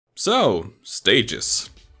So,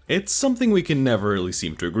 stages. It's something we can never really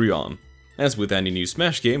seem to agree on. As with any new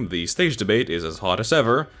Smash game, the stage debate is as hot as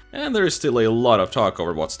ever, and there is still a lot of talk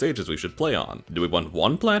over what stages we should play on. Do we want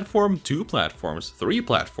 1 platform, 2 platforms, 3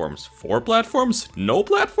 platforms, 4 platforms, no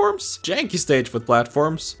platforms? Janky stage with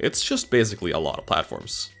platforms? It's just basically a lot of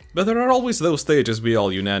platforms. But there are always those stages we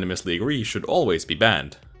all unanimously agree should always be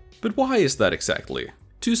banned. But why is that exactly?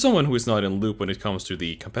 To someone who is not in loop when it comes to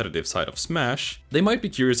the competitive side of Smash, they might be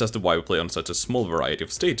curious as to why we play on such a small variety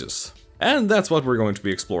of stages. And that's what we're going to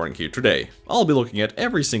be exploring here today. I'll be looking at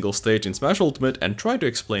every single stage in Smash Ultimate and try to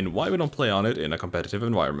explain why we don't play on it in a competitive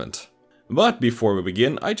environment. But before we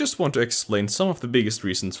begin, I just want to explain some of the biggest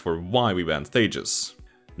reasons for why we ban stages.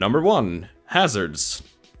 Number 1. Hazards.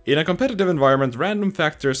 In a competitive environment, random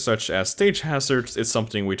factors such as stage hazards is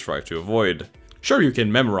something we try to avoid. Sure, you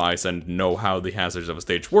can memorize and know how the hazards of a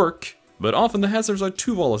stage work, but often the hazards are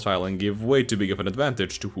too volatile and give way too big of an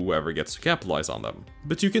advantage to whoever gets to capitalize on them.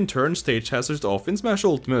 But you can turn stage hazards off in Smash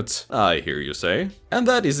Ultimate, I hear you say. And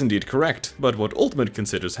that is indeed correct, but what Ultimate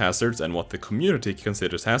considers hazards and what the community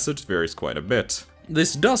considers hazards varies quite a bit.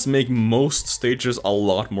 This does make most stages a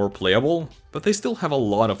lot more playable, but they still have a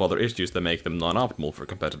lot of other issues that make them non-optimal for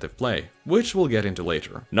competitive play, which we'll get into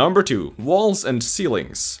later. Number 2. Walls and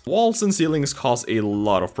ceilings. Walls and ceilings cause a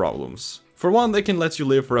lot of problems. For one, they can let you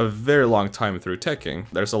live for a very long time through teching.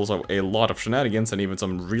 There's also a lot of shenanigans and even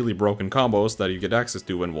some really broken combos that you get access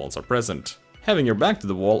to when walls are present. Having your back to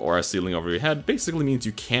the wall or a ceiling over your head basically means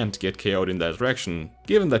you can't get KO'd in that direction,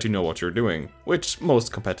 given that you know what you're doing, which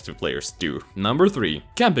most competitive players do. Number 3.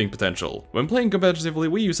 Camping potential. When playing competitively,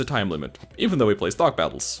 we use a time limit, even though we play stock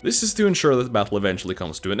battles. This is to ensure that the battle eventually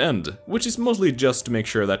comes to an end, which is mostly just to make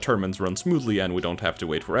sure that tournaments run smoothly and we don't have to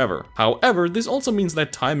wait forever. However, this also means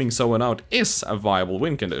that timing someone out is a viable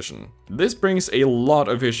win condition. This brings a lot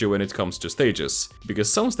of issue when it comes to stages,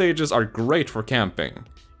 because some stages are great for camping.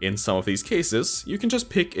 In some of these cases, you can just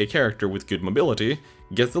pick a character with good mobility,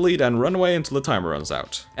 get the lead and run away until the timer runs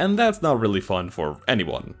out. And that's not really fun for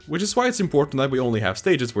anyone, which is why it's important that we only have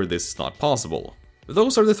stages where this is not possible.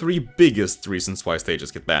 Those are the 3 biggest reasons why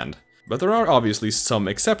stages get banned. But there are obviously some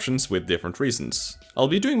exceptions with different reasons. I'll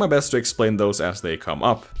be doing my best to explain those as they come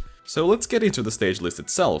up. So let's get into the stage list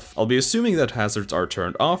itself. I'll be assuming that hazards are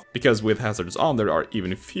turned off, because with hazards on there are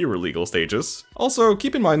even fewer legal stages. Also,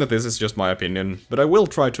 keep in mind that this is just my opinion, but I will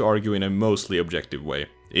try to argue in a mostly objective way.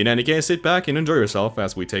 In any case, sit back and enjoy yourself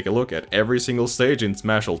as we take a look at every single stage in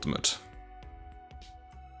Smash Ultimate.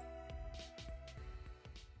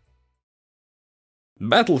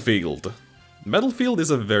 Battlefield. Battlefield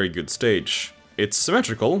is a very good stage. It's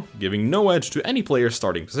symmetrical, giving no edge to any player's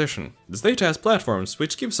starting position. The stage has platforms,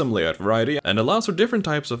 which give some layout variety and allows for different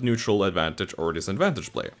types of neutral advantage or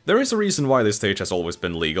disadvantage play. There is a reason why this stage has always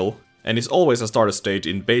been legal, and is always a starter stage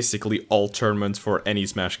in basically all tournaments for any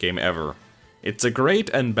Smash game ever. It's a great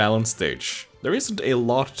and balanced stage. There isn't a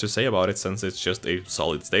lot to say about it since it's just a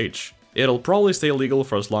solid stage. It'll probably stay legal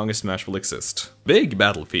for as long as Smash will exist. Big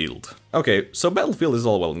Battlefield. Okay, so Battlefield is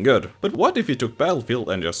all well and good, but what if you took Battlefield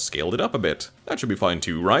and just scaled it up a bit? That should be fine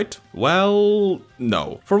too, right? Well,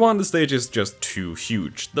 no. For one, the stage is just too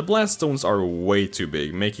huge. The blast zones are way too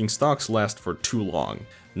big, making stocks last for too long.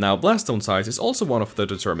 Now, blast zone size is also one of the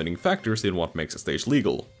determining factors in what makes a stage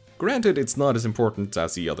legal. Granted, it's not as important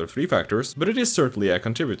as the other 3 factors, but it is certainly a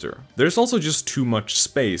contributor. There's also just too much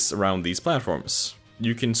space around these platforms.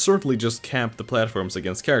 You can certainly just camp the platforms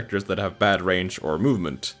against characters that have bad range or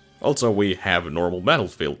movement. Also, we have normal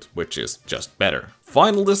Battlefield, which is just better.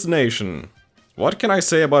 Final Destination. What can I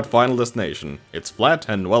say about Final Destination? It's flat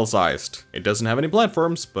and well-sized. It doesn't have any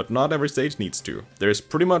platforms, but not every stage needs to. There's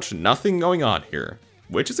pretty much nothing going on here,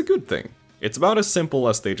 which is a good thing. It's about as simple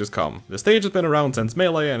as stages come. The stage has been around since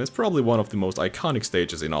Melee and is probably one of the most iconic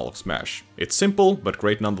stages in all of Smash. It's simple, but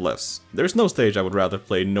great nonetheless. There's no stage I would rather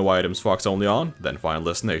play no items Fox only on than Final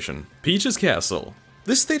Destination. Peach's Castle.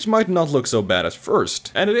 This stage might not look so bad at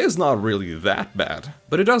first, and it is not really that bad,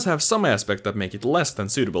 but it does have some aspects that make it less than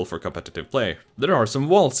suitable for competitive play. There are some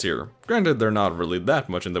walls here. Granted, they're not really that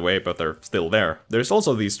much in the way, but they're still there. There's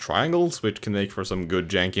also these triangles, which can make for some good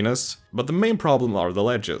jankiness, but the main problem are the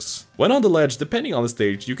ledges. When on the ledge, depending on the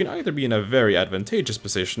stage, you can either be in a very advantageous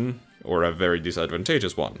position, or a very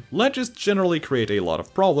disadvantageous one. Ledges generally create a lot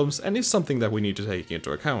of problems, and is something that we need to take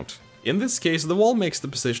into account. In this case, the wall makes the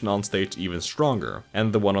position on stage even stronger,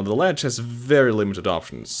 and the one on the ledge has very limited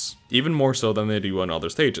options, even more so than they do on other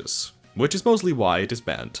stages, which is mostly why it is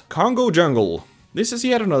banned. Congo Jungle. This is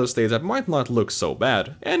yet another stage that might not look so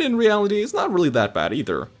bad, and in reality is not really that bad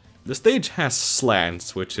either. The stage has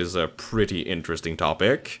slants, which is a pretty interesting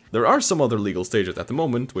topic. There are some other legal stages at the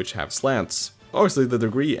moment which have slants. Obviously, the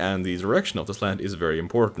degree and the direction of the slant is very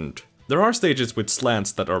important. There are stages with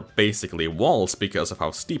slants that are basically walls because of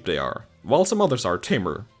how steep they are, while some others are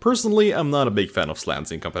tamer. Personally, I'm not a big fan of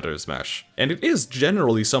slants in competitive Smash, and it is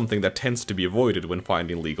generally something that tends to be avoided when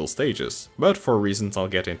finding legal stages. But for reasons I'll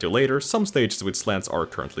get into later, some stages with slants are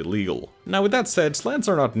currently legal. Now with that said, slants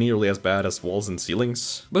are not nearly as bad as walls and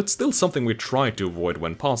ceilings, but still something we try to avoid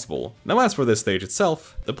when possible. Now as for this stage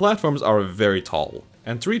itself, the platforms are very tall,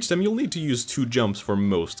 and to reach them you'll need to use 2 jumps for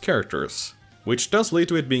most characters, which does lead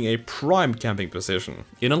to it being a prime camping position.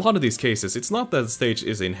 In a lot of these cases, it's not that the stage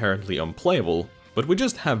is inherently unplayable, but we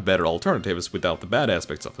just have better alternatives without the bad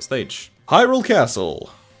aspects of the stage. Hyrule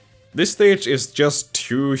Castle! This stage is just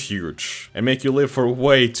too huge, and make you live for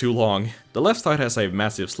way too long. The left side has a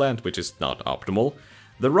massive slant, which is not optimal.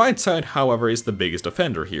 The right side, however, is the biggest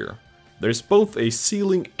offender here. There's both a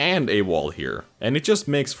ceiling and a wall here, and it just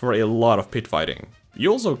makes for a lot of pit fighting.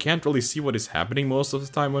 You also can't really see what is happening most of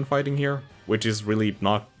the time when fighting here, which is really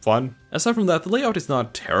not fun. Aside from that, the layout is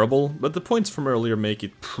not terrible, but the points from earlier make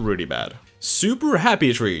it pretty bad. Super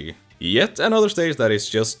Happy Tree! Yet another stage that is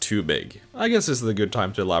just too big. I guess this is a good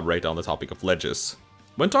time to elaborate on the topic of ledges.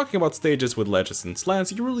 When talking about stages with ledges and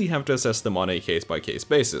slants, you really have to assess them on a case-by-case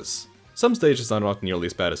basis. Some stages are not nearly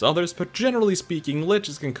as bad as others, but generally speaking,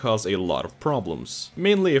 ledges can cause a lot of problems,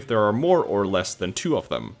 mainly if there are more or less than 2 of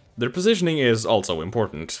them. Their positioning is also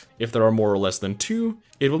important. If there are more or less than 2,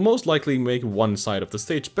 it will most likely make one side of the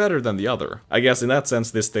stage better than the other. I guess in that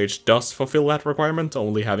sense this stage does fulfill that requirement,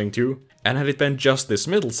 only having 2. And had it been just this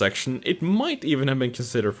middle section, it might even have been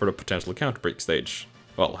considered for the potential counterpick stage.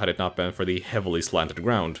 Well, had it not been for the heavily slanted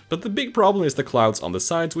ground. But the big problem is the clouds on the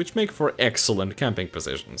sides, which make for excellent camping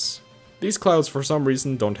positions. These clouds for some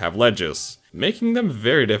reason don't have ledges, making them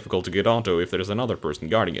very difficult to get onto if there's another person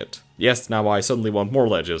guarding it. Yes, now I suddenly want more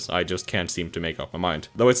ledges, I just can't seem to make up my mind.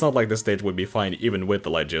 Though it's not like this stage would be fine even with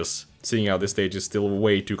the ledges, seeing how this stage is still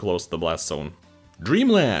way too close to the blast zone.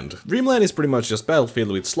 Dreamland! Dreamland is pretty much just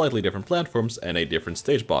Battlefield with slightly different platforms and a different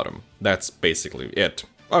stage bottom. That's basically it.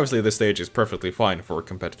 Obviously this stage is perfectly fine for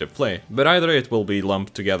competitive play, but either it will be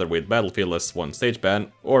lumped together with Battlefield as one stage ban,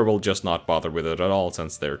 or we'll just not bother with it at all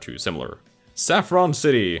since they're too similar. Saffron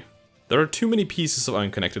City! There are too many pieces of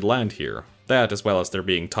unconnected land here. That as well as there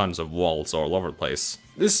being tons of walls all over the place.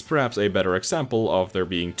 This is perhaps a better example of there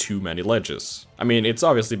being too many ledges. I mean, it's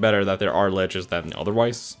obviously better that there are ledges than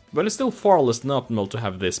otherwise, but it's still far less than optimal to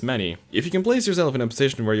have this many. If you can place yourself in a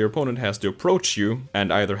position where your opponent has to approach you,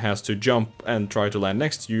 and either has to jump and try to land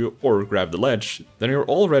next to you, or grab the ledge, then you're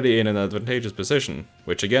already in an advantageous position,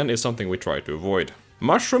 which again is something we try to avoid.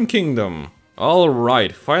 Mushroom Kingdom!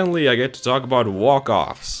 Alright, finally I get to talk about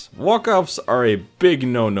walk-offs. Walk-offs are a big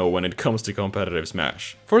no-no when it comes to competitive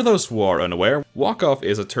Smash. For those who are unaware, walk-off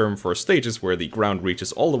is a term for stages where the ground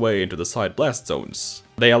reaches all the way into the side blast zones.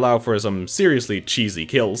 They allow for some seriously cheesy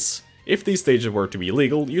kills. If these stages were to be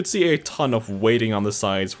legal, you'd see a ton of waiting on the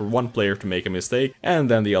sides for one player to make a mistake, and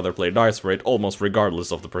then the other player dies for it almost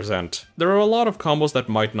regardless of the percent. There are a lot of combos that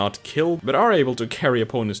might not kill, but are able to carry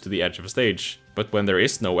opponents to the edge of a stage. But when there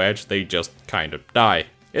is no edge, they just kind of die.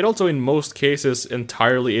 It also in most cases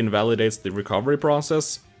entirely invalidates the recovery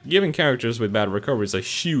process, giving characters with bad recoveries a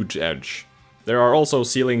huge edge. There are also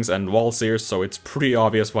ceilings and walls here, so it's pretty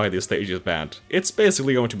obvious why this stage is banned. It's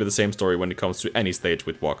basically going to be the same story when it comes to any stage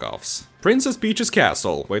with walk-offs. Princess Peach's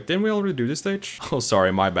Castle. Wait, didn't we already do this stage? Oh,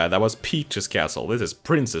 sorry, my bad. That was Peach's Castle. This is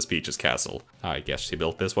Princess Peach's Castle. I guess she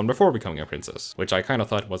built this one before becoming a princess, which I kind of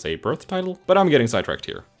thought was a birth title, but I'm getting sidetracked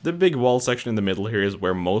here. The big wall section in the middle here is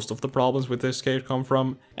where most of the problems with this stage come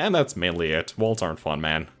from, and that's mainly it. Walls aren't fun,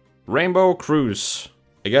 man. Rainbow Cruise.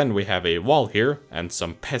 Again, we have a wall here, and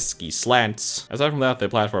some pesky slants. Aside from that, the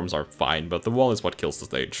platforms are fine, but the wall is what kills the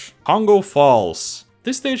stage. Hongo Falls.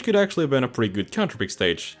 This stage could actually have been a pretty good counterpick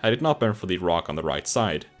stage, had it not been for the rock on the right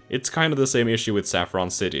side. It's kind of the same issue with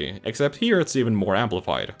Saffron City, except here it's even more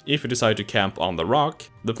amplified. If you decide to camp on the rock,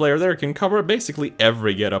 the player there can cover basically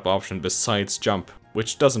every get-up option besides jump,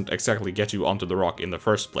 which doesn't exactly get you onto the rock in the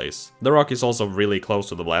first place. The rock is also really close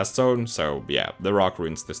to the blast zone, so yeah, the rock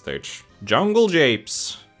ruins this stage. Jungle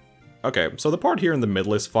Japes. Okay, so the part here in the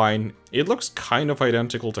middle is fine. It looks kind of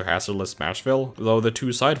identical to Hazardless Smashville, though the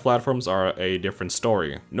 2 side platforms are a different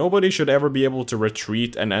story. Nobody should ever be able to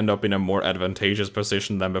retreat and end up in a more advantageous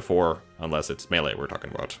position than before, unless it's melee we're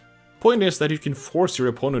talking about. Point is that you can force your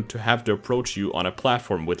opponent to have to approach you on a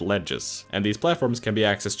platform with ledges, and these platforms can be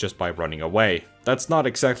accessed just by running away. That's not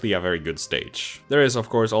exactly a very good stage. There is of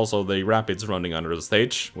course also the rapids running under the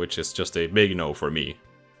stage, which is just a big no for me.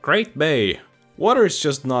 Great Bay. Water is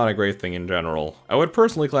just not a great thing in general. I would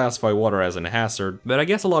personally classify water as a hazard, but I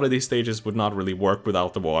guess a lot of these stages would not really work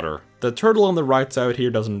without the water. The turtle on the right side here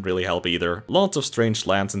doesn't really help either. Lots of strange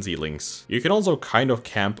lands and ceilings. You can also kind of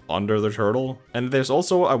camp under the turtle, and there's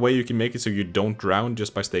also a way you can make it so you don't drown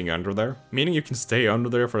just by staying under there. Meaning you can stay under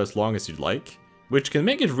there for as long as you'd like, which can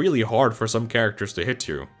make it really hard for some characters to hit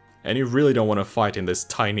you. And you really don't want to fight in this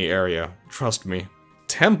tiny area, trust me.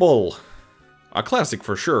 Temple! A classic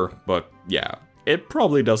for sure, but yeah. It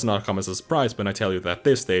probably does not come as a surprise when I tell you that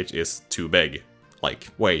this stage is too big. Like,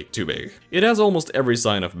 way too big. It has almost every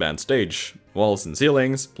sign of a banned stage. Walls and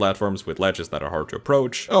ceilings, platforms with ledges that are hard to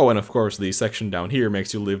approach. Oh, and of course the section down here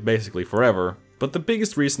makes you live basically forever. But the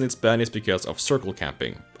biggest reason it's banned is because of circle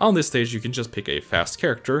camping. On this stage you can just pick a fast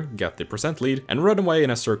character, get the percent lead, and run away in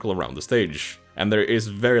a circle around the stage. And there is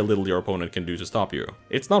very little your opponent can do to stop you.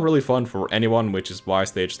 It's not really fun for anyone, which is why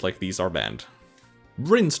stages like these are banned.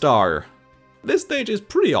 Brinstar. This stage is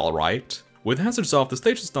pretty alright. With hazards off, the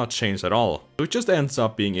stage does not change at all. It just ends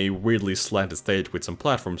up being a weirdly slanted stage with some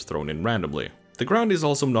platforms thrown in randomly. The ground is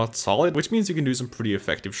also not solid, which means you can do some pretty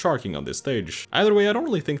effective sharking on this stage. Either way, I don't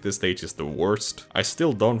really think this stage is the worst. I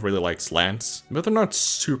still don't really like slants, but they're not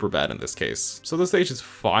super bad in this case. So the stage is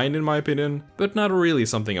fine in my opinion, but not really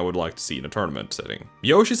something I would like to see in a tournament setting.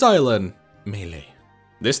 Yoshi's Island! Melee.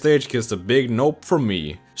 This stage gets a big nope from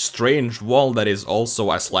me. Strange wall that is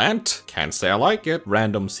also a slant? Can't say I like it.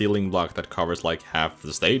 Random ceiling block that covers like half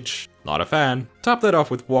the stage. Not a fan. Top that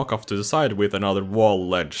off with walk off to the side with another wall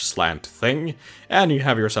ledge slant thing, and you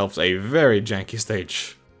have yourselves a very janky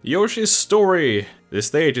stage. Yoshi's Story! This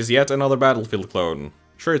stage is yet another Battlefield clone.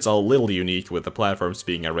 Sure, it's a little unique with the platforms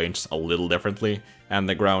being arranged a little differently, and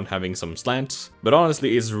the ground having some slants, but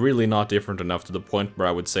honestly it's really not different enough to the point where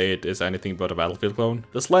I would say it is anything but a Battlefield clone.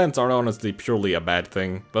 The slants are honestly purely a bad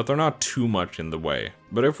thing, but they're not too much in the way.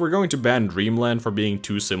 But if we're going to ban Dreamland for being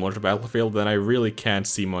too similar to Battlefield, then I really can't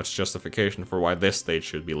see much justification for why this stage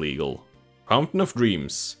should be legal. Fountain of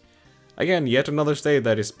Dreams. Again, yet another stage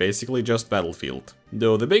that is basically just Battlefield.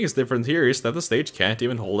 Though the biggest difference here is that the stage can't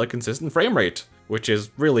even hold a consistent frame rate, which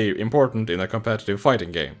is really important in a competitive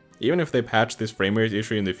fighting game. Even if they patch this frame rate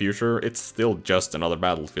issue in the future, it's still just another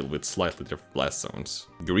Battlefield with slightly different blast zones.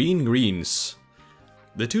 Green Greens.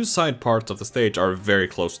 The two side parts of the stage are very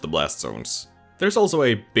close to the blast zones. There's also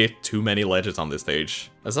a bit too many ledges on this stage.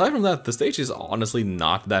 Aside from that, the stage is honestly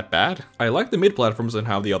not that bad. I like the mid platforms and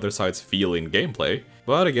how the other sides feel in gameplay,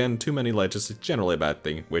 but again, too many ledges is generally a bad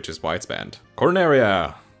thing, which is why it's banned.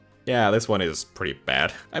 Corneria! Yeah, this one is pretty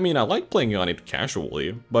bad. I mean, I like playing on it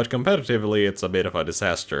casually, but competitively it's a bit of a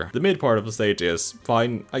disaster. The mid part of the stage is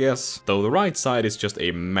fine, I guess, though the right side is just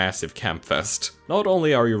a massive camp fest. Not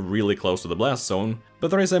only are you really close to the blast zone, but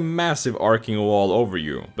there is a massive arcing wall over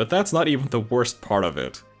you. But that's not even the worst part of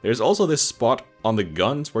it. There's also this spot on the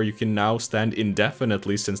guns where you can now stand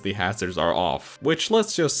indefinitely since the hazards are off, which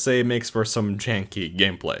let's just say makes for some janky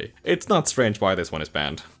gameplay. It's not strange why this one is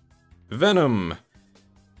banned. Venom!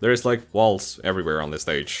 There's like walls everywhere on this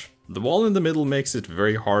stage. The wall in the middle makes it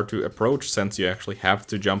very hard to approach since you actually have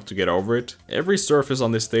to jump to get over it. Every surface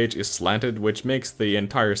on this stage is slanted, which makes the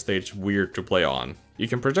entire stage weird to play on. You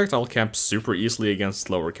can projectile camp super easily against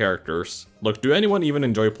slower characters. Look, do anyone even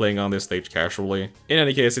enjoy playing on this stage casually? In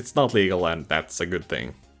any case, it's not legal and that's a good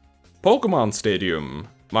thing. Pokemon Stadium.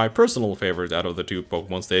 My personal favorite out of the two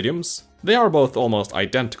Pokemon stadiums. They are both almost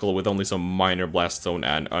identical with only some minor blast zone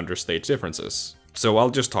and understage differences. So I'll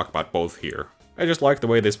just talk about both here. I just like the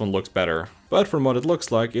way this one looks better, but from what it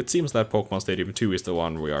looks like, it seems that Pokemon Stadium 2 is the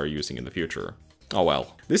one we are using in the future. Oh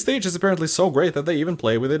well. This stage is apparently so great that they even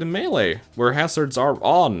play with it in Melee, where hazards are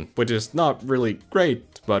on, which is not really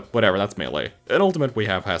great, but whatever, that's Melee. In Ultimate we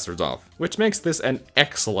have hazards off, which makes this an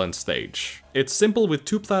excellent stage. It's simple with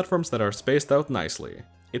two platforms that are spaced out nicely.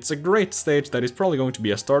 It's a great stage that is probably going to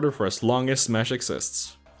be a starter for as long as Smash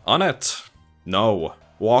exists. Onett. No.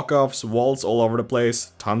 Walk-offs, walls all over the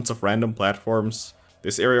place, tons of random platforms.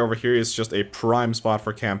 This area over here is just a prime spot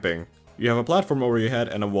for camping. You have a platform over your head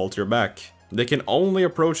and a wall to your back. They can only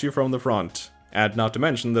approach you from the front. And not to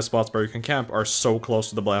mention, the spots where you can camp are so close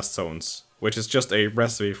to the blast zones, which is just a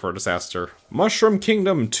recipe for disaster. Mushroom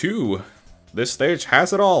Kingdom 2. This stage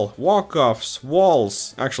has it all. Walk-offs,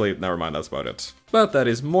 walls. Actually, never mind, that's about it. But that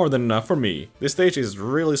is more than enough for me. This stage is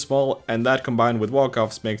really small, and that combined with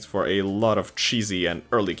walk-offs makes for a lot of cheesy and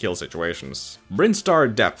early kill situations.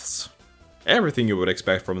 Brinstar Depths. Everything you would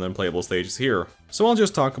expect from an unplayable stage is here, so I'll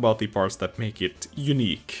just talk about the parts that make it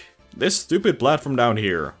unique. This stupid platform down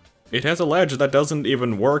here. It has a ledge that doesn't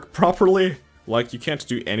even work properly. Like, you can't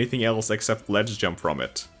do anything else except ledge jump from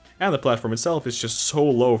it. And the platform itself is just so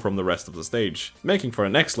low from the rest of the stage, making for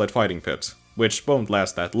an excellent fighting pit. which won't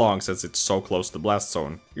last that long since it's so close to the blast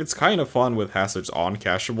zone. It's kind of fun with hazards on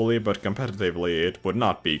casually, but competitively it would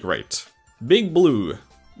not be great. Big Blue.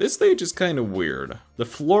 This stage is kind of weird. The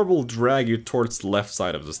floor will drag you towards the left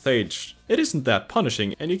side of the stage. It isn't that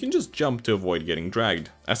punishing, and you can just jump to avoid getting dragged.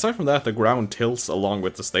 Aside from that, the ground tilts along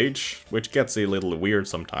with the stage, which gets a little weird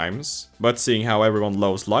sometimes. But seeing how everyone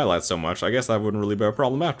loves Lylat so much, I guess that wouldn't really be a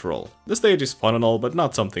problem after all. The stage is fun and all, but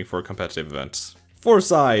not something for competitive events.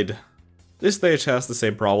 Fourside. This stage has the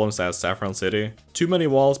same problems as Saffron City. Too many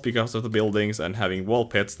walls because of the buildings and having wall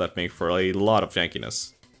pits that make for a lot of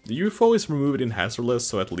jankiness. The UFO is removed in hazardless,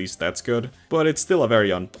 so at least that's good, but it's still a very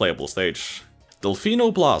unplayable stage.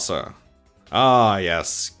 Delfino Plaza. Ah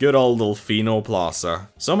yes, good old Delfino Plaza.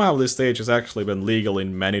 Somehow this stage has actually been legal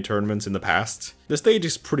in many tournaments in the past. The stage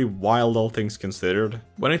is pretty wild, all things considered.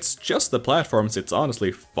 When it's just the platforms, it's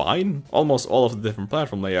honestly fine. Almost all of the different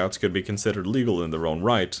platform layouts could be considered legal in their own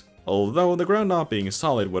right, although the ground not being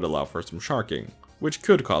solid would allow for some sharking, which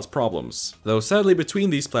could cause problems. Though sadly between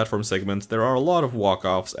these platform segments there are a lot of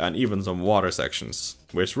walk-offs and even some water sections,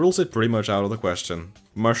 which rules it pretty much out of the question.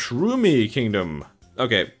 Mushroomy Kingdom!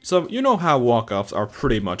 Okay, so you know how walk-offs are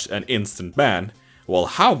pretty much an instant ban? Well,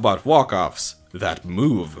 how about walk-offs that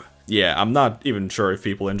move? Yeah, I'm not even sure if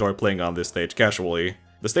people enjoy playing on this stage casually.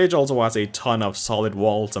 The stage also has a ton of solid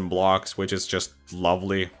walls and blocks, which is just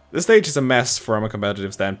lovely. The stage is a mess from a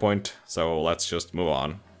competitive standpoint, so let's just move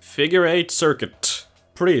on. Figure 8 Circuit.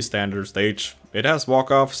 Pretty standard stage. It has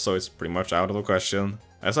walk-offs, so it's pretty much out of the question.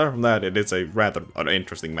 Aside from that, it is a rather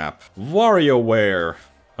interesting map. WarioWare.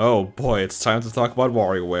 Oh boy, it's time to talk about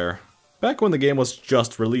WarioWare. Back when the game was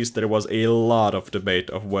just released, there was a lot of debate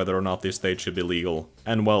of whether or not this stage should be legal.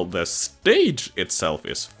 And well, the stage itself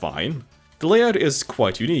is fine. The layout is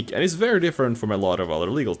quite unique and is very different from a lot of other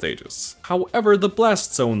legal stages. However, the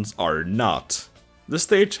blast zones are not. The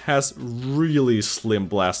stage has really slim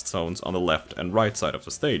blast zones on the left and right side of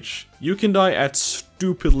the stage. You can die at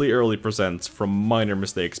stupidly early percents from minor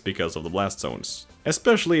mistakes because of the blast zones.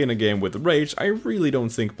 Especially in a game with Rage, I really don't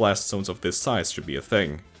think blast zones of this size should be a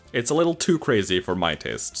thing. It's a little too crazy for my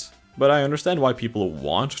taste. But I understand why people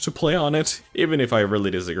want to play on it, even if I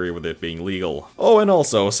really disagree with it being legal. Oh, and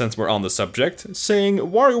also, since we're on the subject, saying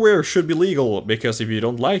WarioWare should be legal because if you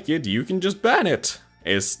don't like it, you can just ban it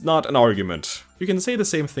is not an argument. You can say the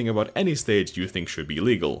same thing about any stage you think should be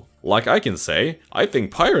legal. Like I can say, I think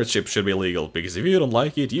Pirate Ship should be legal because if you don't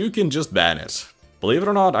like it, you can just ban it. Believe it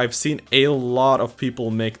or not, I've seen a lot of people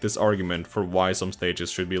make this argument for why some stages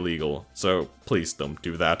should be legal, so please don't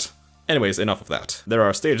do that. Anyways, enough of that. There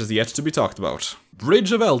are stages yet to be talked about.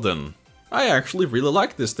 Bridge of Eldin. I actually really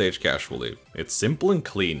like this stage casually. It's simple and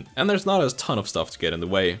clean, and there's not a ton of stuff to get in the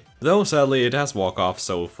way. Though sadly it has walk-off,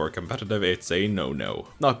 so for competitive it's a no-no.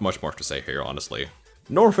 Not much more to say here, honestly.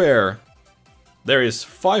 Norfair. There is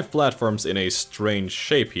 5 platforms in a strange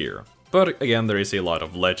shape here, but again there is a lot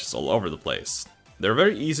of ledges all over the place. They're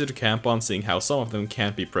very easy to camp on, seeing how some of them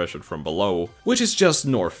can't be pressured from below, which is just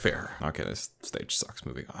Norfair. Okay, this stage sucks,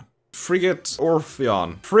 moving on. Frigate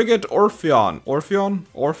Orpheon. Frigate Orpheon. Orpheon?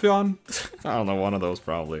 Orpheon? I don't know, one of those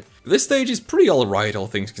probably. This stage is pretty alright, all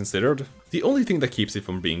things considered. The only thing that keeps it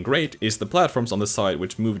from being great is the platforms on the side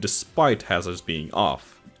which move despite hazards being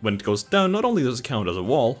off. When it goes down, not only does it count as a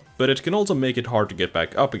wall, but it can also make it hard to get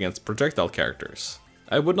back up against projectile characters.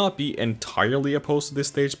 I would not be entirely opposed to this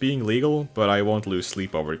stage being legal, but I won't lose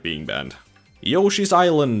sleep over it being banned. Yoshi's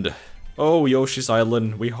Island. Oh, Yoshi's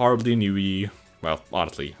Island, we hardly knew ye. Well,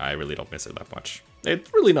 honestly, I really don't miss it that much.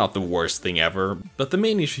 It's really not the worst thing ever, but the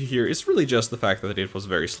main issue here is really just the fact that it was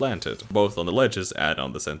very slanted, both on the ledges and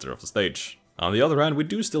on the center of the stage. On the other hand, we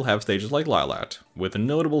do still have stages like Lylat, with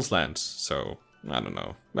notable slants, so I don't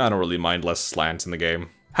know. I don't really mind less slants in the game.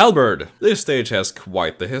 Halberd! This stage has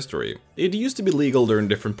quite the history. It used to be legal during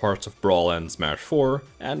different parts of Brawl and Smash 4,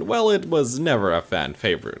 and well, it was never a fan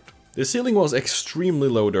favorite. The ceiling was extremely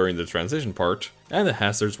low during the transition part, and the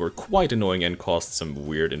hazards were quite annoying and caused some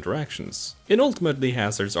weird interactions. In Ultimate, the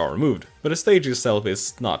hazards are removed, but the stage itself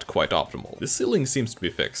is not quite optimal. The ceiling seems to be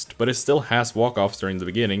fixed, but it still has walk-offs during the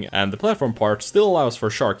beginning, and the platform part still allows for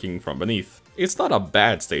sharking from beneath. It's not a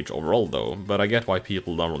bad stage overall though, but I get why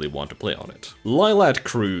people don't really want to play on it. Lylat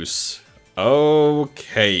Cruise.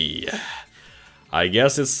 Okay. I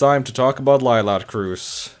guess it's time to talk about Lylat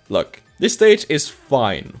Cruise. Look. This stage is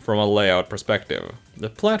fine from a layout perspective. The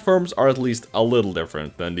platforms are at least a little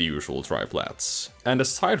different than the usual triplats. And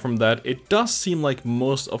aside from that, it does seem like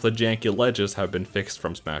most of the janky ledges have been fixed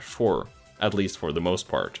from Smash 4. at least for the most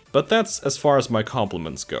part. But that's as far as my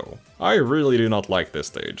compliments go. I really do not like this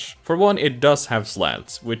stage. For one, it does have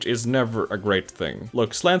slants, which is never a great thing.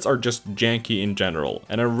 Look, slants are just janky in general,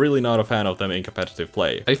 and I'm really not a fan of them in competitive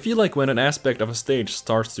play. I feel like when an aspect of a stage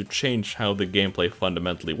starts to change how the gameplay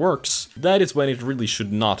fundamentally works, that is when it really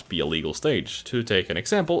should not be a legal stage. To take an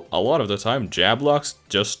example, a lot of the time jab locks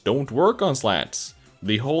just don't work on slants.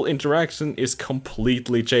 The whole interaction is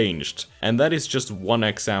completely changed, and that is just one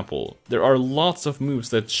example. There are lots of moves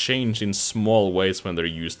that change in small ways when they're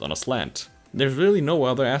used on a slant. There's really no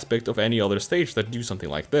other aspect of any other stage that do something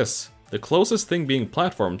like this. The closest thing being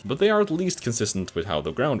platforms, but they are at least consistent with how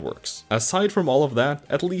the ground works. Aside from all of that,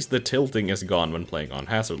 at least the tilting is gone when playing on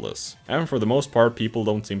hazardless. And for the most part, people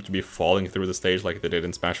don't seem to be falling through the stage like they did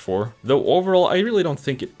in Smash 4. Though overall, I really don't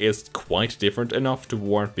think it is quite different enough to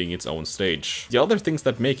warrant being its own stage. The other things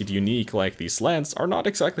that make it unique, like these slants, are not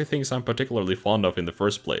exactly things I'm particularly fond of in the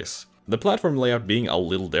first place. The platform layout being a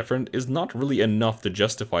little different is not really enough to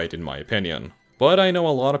justify it in my opinion. But I know a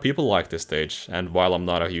lot of people like this stage, and while I'm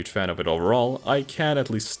not a huge fan of it overall, I can at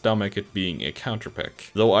least stomach it being a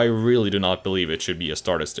counterpick. Though I really do not believe it should be a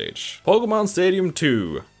starter stage. Pokemon Stadium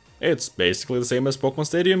 2. It's basically the same as Pokemon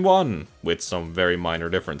Stadium 1, with some very minor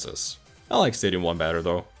differences. I like Stadium 1 better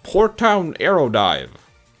though. Port Town Aero Dive.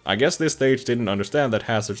 I guess this stage didn't understand that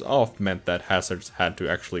hazards off meant that hazards had to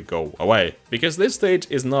actually go away. Because this stage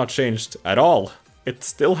is not changed at all. It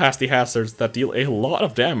still has the hazards that deal a lot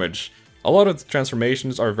of damage. A lot of the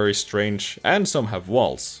transformations are very strange, and some have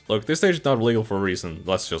walls. Look, this stage is not legal for a reason,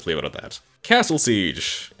 let's just leave it at that. Castle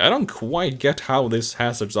Siege. I don't quite get how this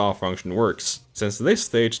hazards off function works, since this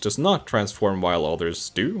stage does not transform while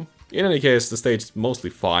others do. In any case, the stage is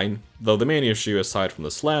mostly fine, though the main issue aside from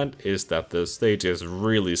the slant is that the stage is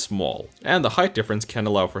really small, and the height difference can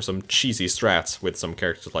allow for some cheesy strats with some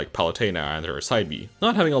characters like Palutena and her side B.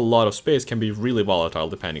 Not having a lot of space can be really volatile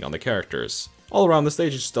depending on the characters. All around, the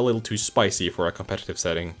stage is just a little too spicy for a competitive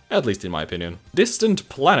setting, at least in my opinion. Distant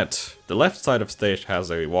Planet. The left side of the stage has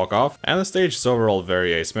a walk-off, and the stage is overall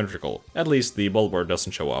very asymmetrical. At least the Bulborb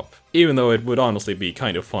doesn't show up. Even though it would honestly be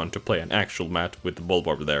kind of fun to play an actual mat with the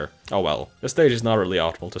Bulborb there. Oh well. The stage is not really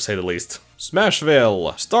optimal to say the least.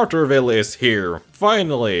 Smashville! Starterville is here!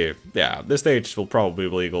 Finally! Yeah, this stage will probably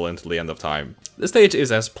be legal until the end of time. The stage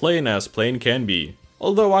is as plain can be.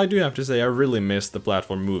 Although I do have to say I really missed the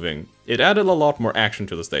platform moving. It added a lot more action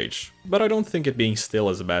to the stage, but I don't think it being still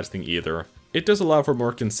is a bad thing either. It does allow for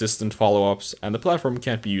more consistent follow-ups, and the platform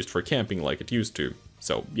can't be used for camping like it used to.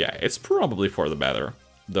 So yeah, it's probably for the better.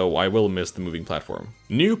 Though I will miss the moving platform.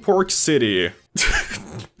 New Pork City.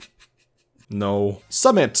 No.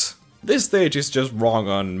 Summit. This stage is just wrong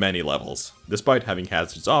on many levels. Despite having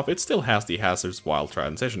hazards off, it still has the hazards while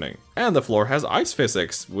transitioning. And the floor has ice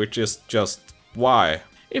physics, which is just... why?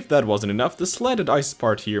 If that wasn't enough, the slanted ice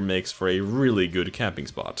part here makes for a really good camping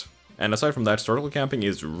spot. And aside from that, circle camping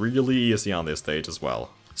is really easy on this stage as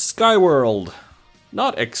well. Skyworld!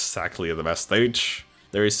 Not exactly the best stage.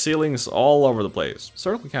 There is ceilings all over the place.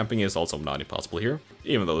 Circle camping is also not impossible here,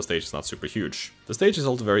 even though the stage is not super huge. The stage is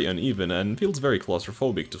also very uneven and feels very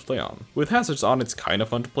claustrophobic to play on. With hazards on, it's kinda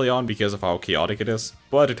fun to play on because of how chaotic it is,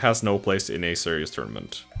 but it has no place in a serious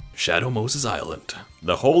tournament. Shadow Moses Island.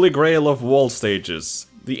 The holy grail of wall stages.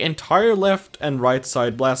 The entire left and right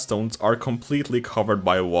side blast zones are completely covered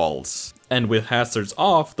by walls. And with hazards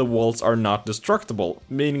off, the walls are not destructible,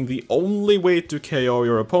 meaning the only way to KO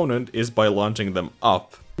your opponent is by launching them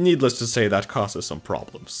up. Needless to say, that causes some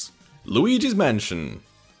problems. Luigi's Mansion.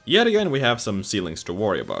 Yet again, we have some ceilings to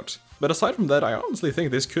worry about. But aside from that, I honestly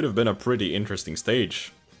think this could have been a pretty interesting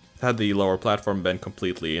stage. Had the lower platform been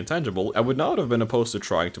completely intangible, I would not have been opposed to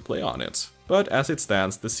trying to play on it. But as it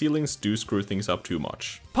stands, the ceilings do screw things up too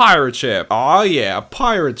much. Pirate Ship! Aw yeah,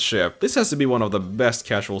 Pirate Ship! This has to be one of the best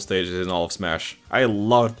casual stages in all of Smash. I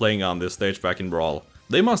loved playing on this stage back in Brawl.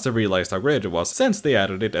 They must have realized how great it was since they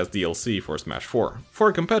added it as DLC for Smash 4.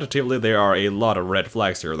 For competitively, there are a lot of red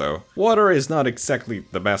flags here though. Water is not exactly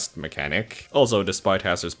the best mechanic. Also, despite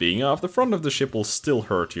hazards being off, the front of the ship will still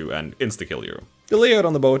hurt you and insta-kill you. The layout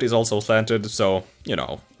on the boat is also slanted, so, you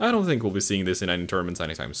know, I don't think we'll be seeing this in any tournaments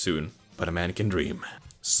anytime soon. But a man can dream.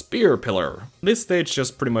 Spear Pillar. This stage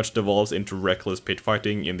just pretty much devolves into reckless pit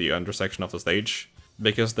fighting in the undersection of the stage,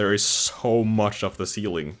 because there is so much of the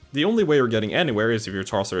ceiling. The only way you're getting anywhere is if you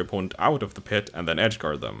toss your opponent out of the pit and then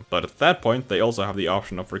edgeguard them. But at that point, they also have the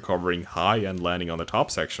option of recovering high and landing on the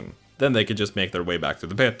top section. Then they could just make their way back to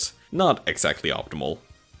the pit. Not exactly optimal.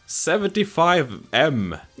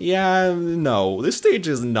 75M. Yeah, no, this stage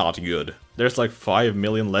is not good. There's like 5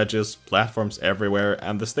 million ledges, platforms everywhere,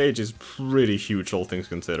 and the stage is pretty huge all things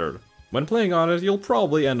considered. When playing on it, you'll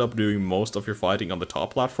probably end up doing most of your fighting on the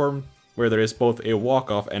top platform, where there is both a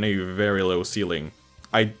walk-off and a very low ceiling.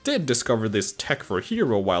 I did discover this tech for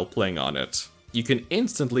Hero while playing on it. You can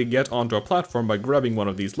instantly get onto a platform by grabbing one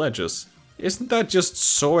of these ledges. Isn't that just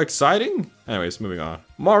so exciting? Anyways, moving on.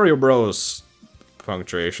 Mario Bros.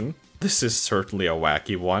 Punctuation. This is certainly a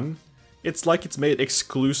wacky one. It's like it's made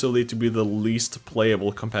exclusively to be the least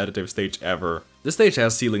playable competitive stage ever. The stage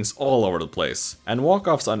has ceilings all over the place, and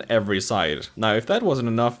walk-offs on every side. Now if that wasn't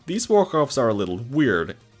enough, these walk-offs are a little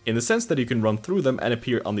weird, in the sense that you can run through them and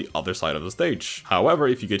appear on the other side of the stage. However,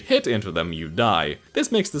 if you get hit into them, you die.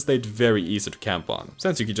 This makes the stage very easy to camp on,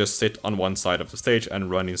 since you can just sit on one side of the stage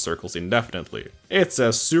and run in circles indefinitely. It's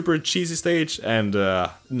a super cheesy stage and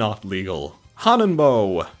not legal.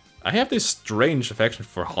 Hanenbo! I have this strange affection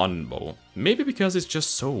for Hanenbo, maybe because it's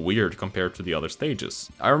just so weird compared to the other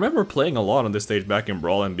stages. I remember playing a lot on this stage back in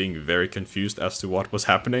Brawl and being very confused as to what was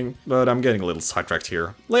happening, but I'm getting a little sidetracked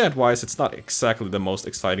here. Layout wise, it's not exactly the most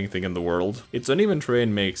exciting thing in the world. Its uneven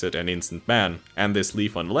terrain makes it an instant ban, and this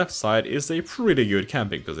leaf on the left side is a pretty good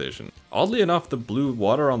camping position. Oddly enough, the blue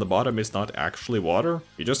water on the bottom is not actually water,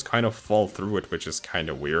 you just kind of fall through it, which is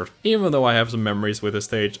kinda weird. Even though I have some memories with this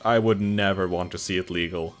stage, I would never want to see it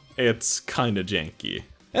legal. It's kinda janky.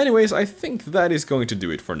 Anyways, I think that is going to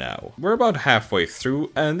do it for now. We're about halfway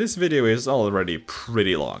through, and this video is already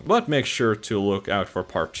pretty long, but make sure to look out for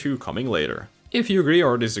part 2 coming later. If you agree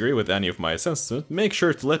or disagree with any of my assessments, make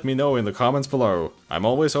sure to let me know in the comments below. I'm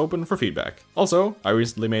always open for feedback. Also, I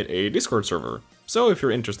recently made a Discord server, so if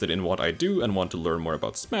you're interested in what I do and want to learn more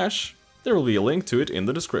about Smash, there will be a link to it in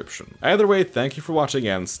the description. Either way, thank you for watching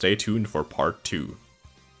and stay tuned for part 2.